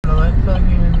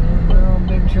fucking little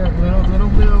big truck, little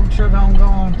big truck on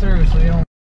going through, so you don't.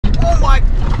 Oh my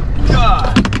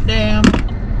god! Damn!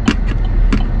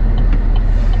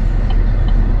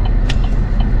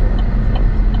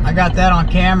 I got that on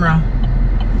camera.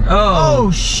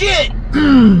 Oh shit!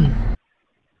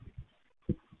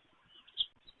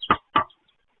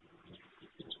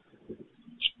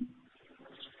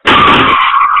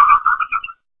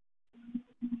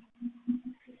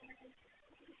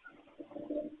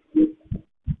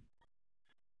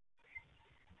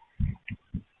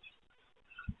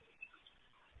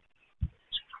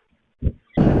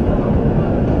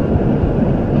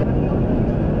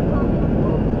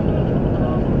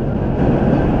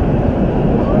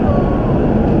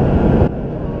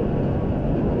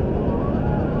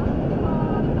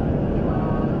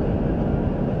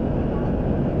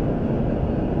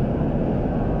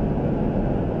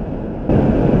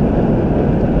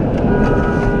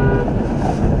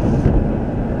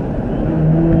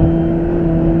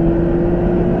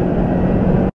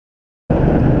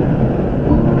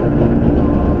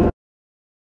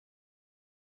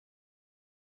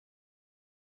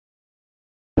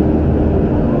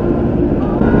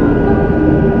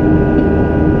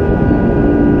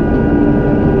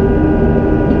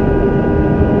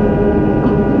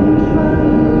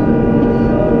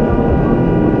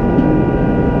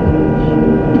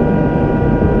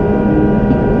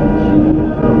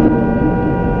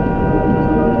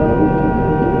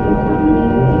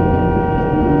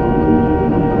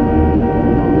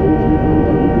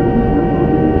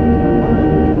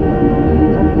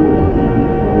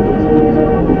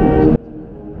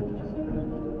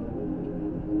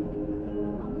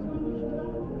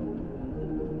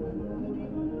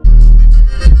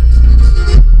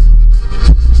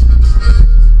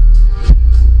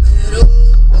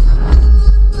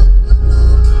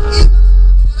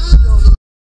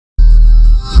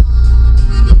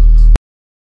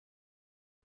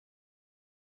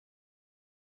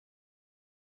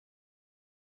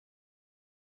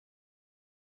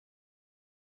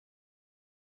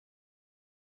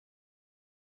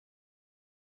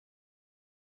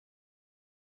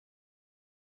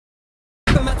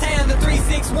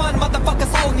 One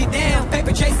motherfuckers hold me down.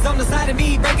 Paper chases on the side of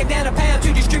me, breaking down a pound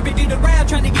to distribute it around,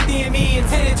 trying to get them in.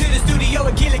 Headed to the studio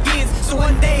and kill again, so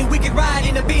one day we could ride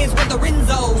in the Benz with the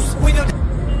Renzos. We know.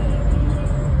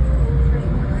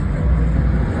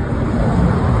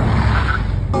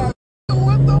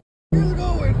 What the is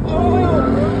going?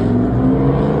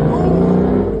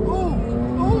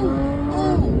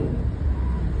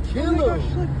 Kill him!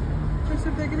 Looks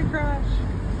like they're gonna crash.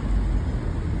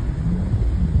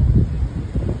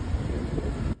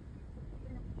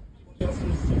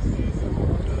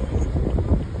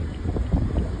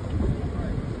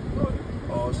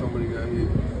 Oh, somebody got hit.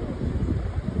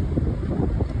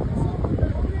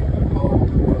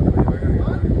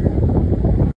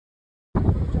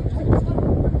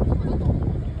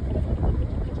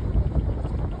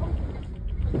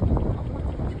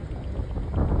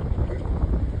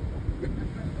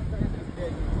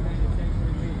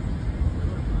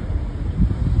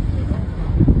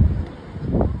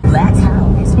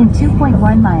 In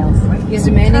 2.1 miles. He's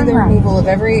demanding the removal of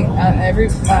every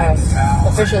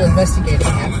official investigating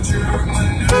him.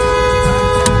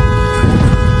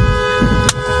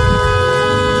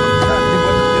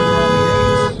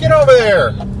 Get over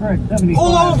there!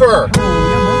 Pull over!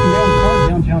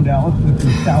 Downtown Dallas, this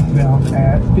is southbound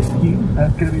at 15.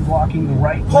 That's going to be blocking the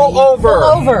right lane. Pull over! Pull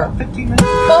over! 15 minutes.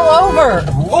 Pull over!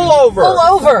 Pull over! Pull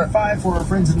over! 5 for our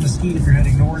friends in Mesquite if you're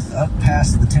heading north up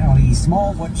past the town east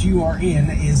mall. What you are in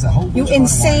is a whole bunch You of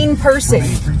insane person!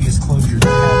 previous closures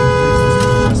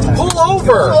that happened. Pull over!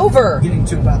 Pull over! Getting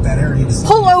to about that area.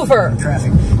 Pull over!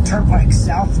 Traffic. Turnpike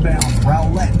southbound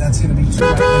Rowlett. That's going to be 2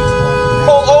 right lanes blocking.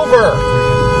 Pull over!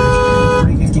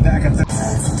 350 back up there.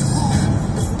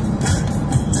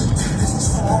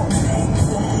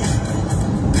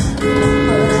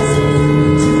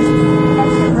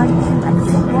 Exit right to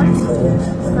exit 42.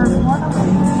 Spur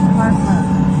 408 Park Road.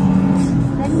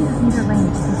 Then use either lane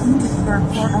to continue to spur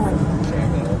 408.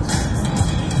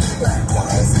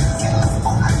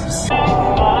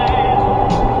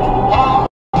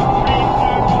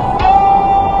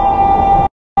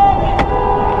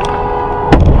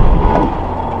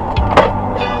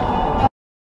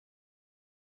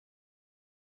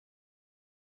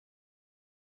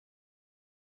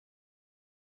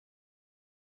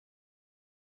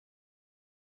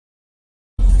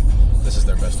 This is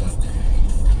their best one.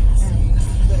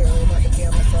 Literally about to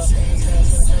kill myself in this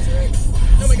house when it comes right.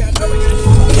 Oh my god, oh my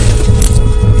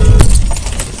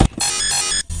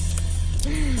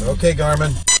god. Okay,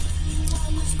 Garmin.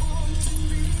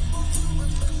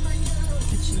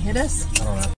 hit us? I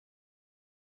don't know.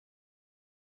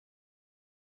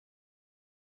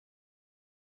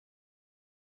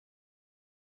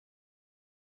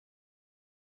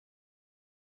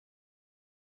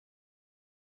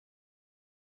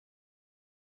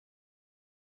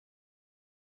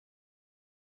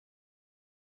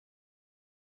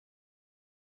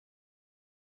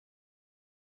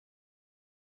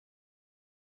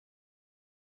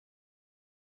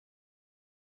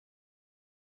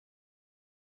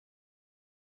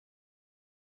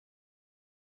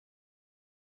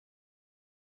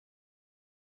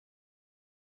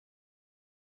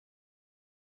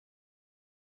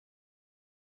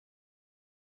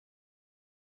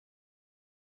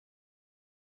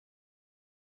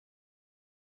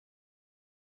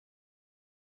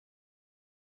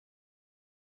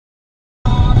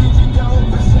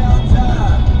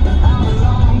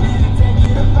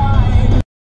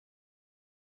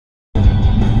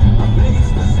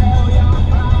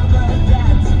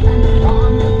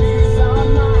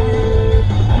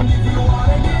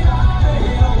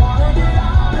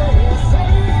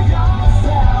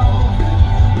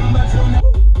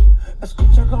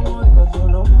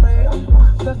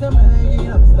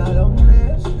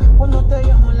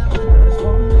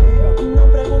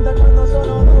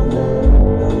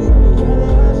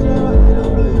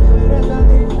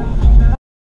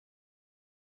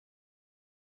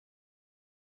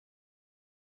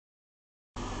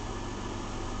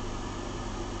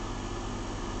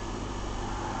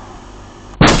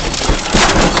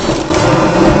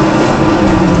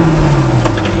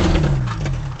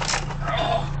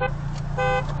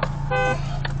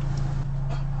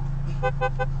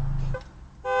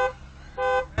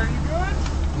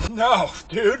 No,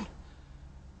 dude.